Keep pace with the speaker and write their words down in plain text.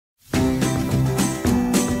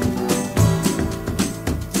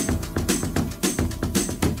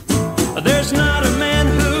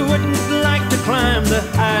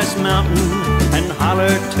this mountain and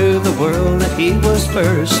holler to the world that he was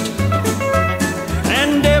first.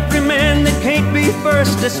 And every man that can't be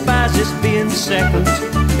first despises being second,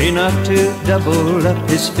 enough to double up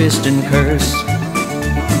his fist and curse.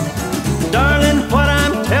 Darling, what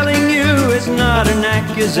I'm telling you is not an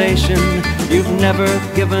accusation. You've never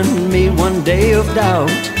given me one day of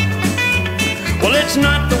doubt. Well, it's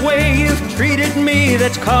not the way you've treated me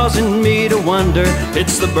that's causing me to wonder.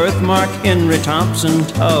 It's the birthmark Henry Thompson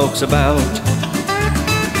talks about.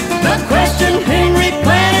 The question Henry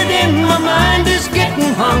planted in my mind is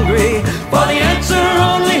getting hungry for the answer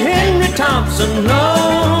only Henry Thompson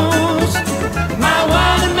knows. My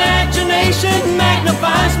wild imagination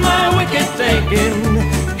magnifies my wicked thinking.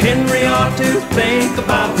 Henry ought to think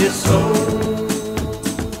about his soul.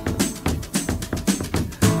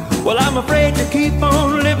 Well, I'm afraid to keep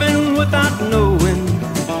on living without knowing,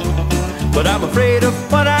 but I'm afraid of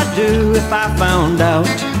what I'd do if I found out.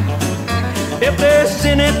 If there's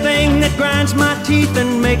anything that grinds my teeth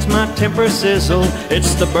and makes my temper sizzle,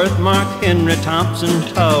 it's the birthmark Henry Thompson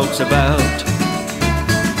talks about.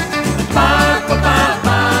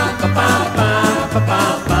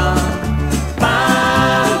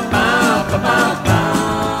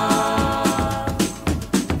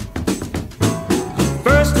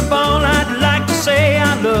 First of all, I'd like to say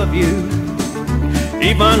I love you,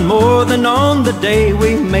 even more than on the day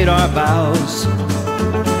we made our vows.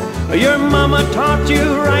 Your mama taught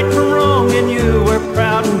you right from wrong, and you were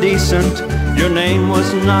proud and decent. Your name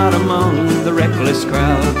was not among the reckless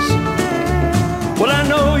crowds. Well, I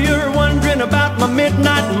know you're wondering about my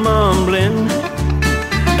midnight mumbling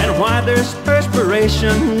and why there's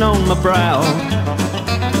perspiration on my brow.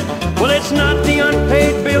 Well, it's not the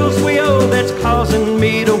unpaid bills we owe that's causing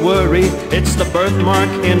me to worry. It's the birthmark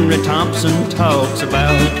Henry Thompson talks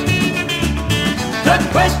about. The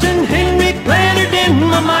question Henry planted in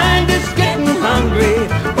my mind is getting hungry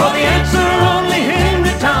for the answer only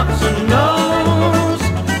Henry Thompson knows.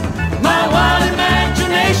 My wild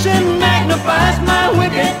imagination magnifies my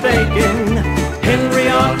wicked thinking. Henry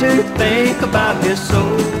ought to think about his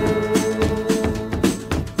soul.